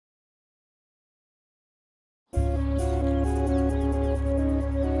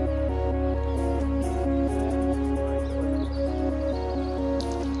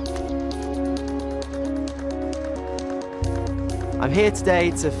I'm here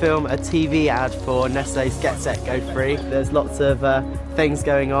today to film a TV ad for Nestle's Get Set Go Free. There's lots of things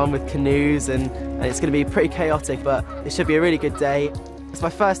going on with canoes and it's going to be pretty chaotic, but it should be a really good day. It's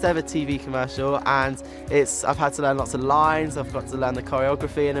my first ever TV commercial and I've had to learn lots of lines, I've got to learn the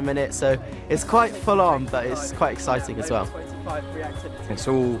choreography in a minute, so it's quite full on, but it's quite exciting as well. It's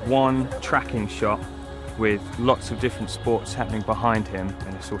all one tracking shot with lots of different sports happening behind him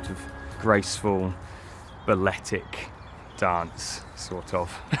in a sort of graceful, balletic dance, sort of.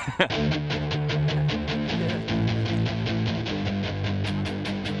 And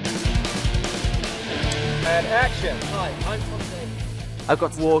action! Hi, I'm Tom Daley. I've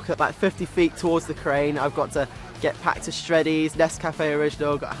got to walk about 50 feet towards the crane. I've got to get packed to Shreddies, Nescafe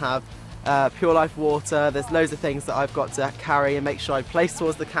Original, got to have Pure Life water. There's loads of things that I've got to carry and make sure I place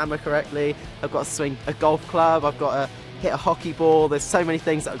towards the camera correctly. I've got to swing a golf club, I've got to hit a hockey ball. There's so many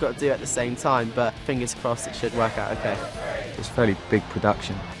things that I've got to do at the same time, but fingers crossed it should work out okay. It's a fairly big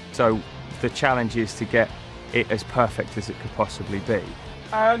production, so the challenge is to get it as perfect as it could possibly be.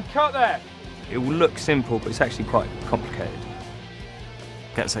 And cut there! It will look simple, but it's actually quite complicated.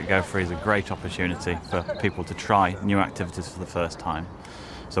 Get Set Go Free is a great opportunity for people to try new activities for the first time.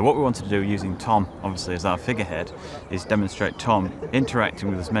 So what we wanted to do, using Tom obviously as our figurehead, is demonstrate Tom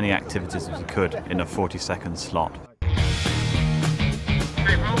interacting with as many activities as he could in a 40-second slot.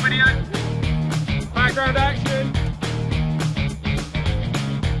 Okay, roll video. Background action.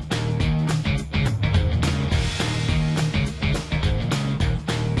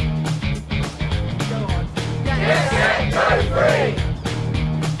 Get Set Go Free!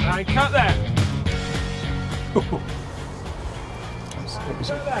 And cut there.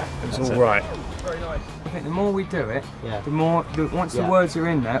 It was all right. Very nice. I think the more we do it, the more, once the words are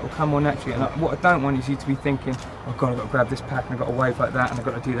in there, it will come more naturally. And what I don't want is you to be thinking, oh God, I've got to grab this pack and I've got to wave like that and I've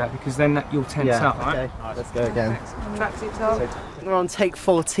got to do that, because then you'll tense up, right? Okay, let's go again. We're on take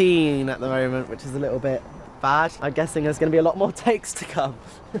 14 at the moment, which is a little bit bad. I'm guessing there's going to be a lot more takes to come.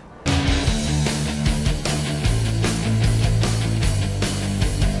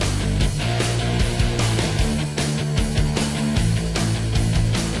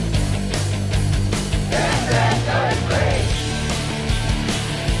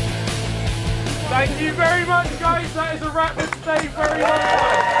 Thank you very much, guys. That is a wrap for today. Very well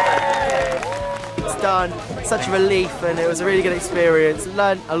done. It's done. Such a relief, and it was a really good experience.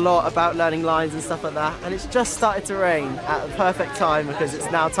 Learned a lot about learning lines and stuff like that, and it's just started to rain at the perfect time because it's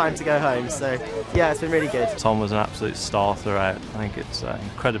now time to go home. So yeah, it's been really good. Tom was an absolute star throughout. I think it's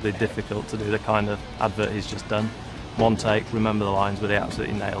incredibly difficult to do the kind of advert he's just done. One take, remember the lines, but he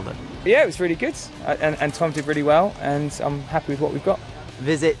absolutely nailed it. Yeah, it was really good, and Tom did really well, and I'm happy with what we've got.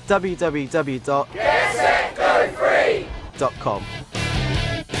 Visit www.getsetgofree.com.